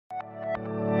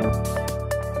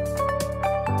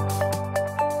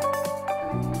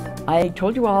I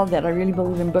told you all that I really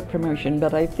believe in book promotion,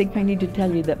 but I think I need to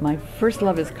tell you that my first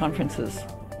love is conferences.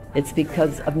 It's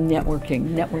because of networking.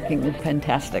 Networking is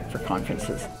fantastic for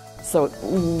conferences. So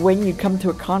when you come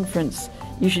to a conference,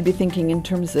 you should be thinking in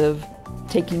terms of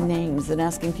taking names and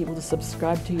asking people to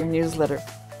subscribe to your newsletter.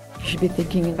 You should be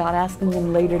thinking about asking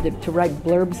them later to write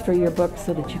blurbs for your book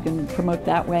so that you can promote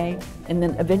that way. And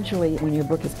then eventually, when your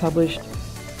book is published,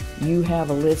 you have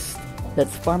a list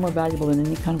that's far more valuable than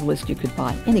any kind of list you could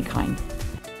buy, any kind,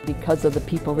 because of the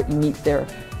people that you meet there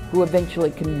who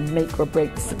eventually can make or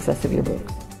break the success of your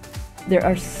books. There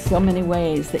are so many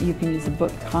ways that you can use a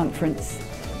book conference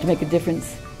to make a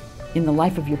difference in the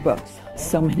life of your books.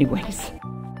 So many ways.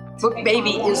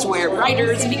 BookBaby is where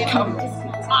writers become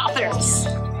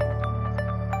authors.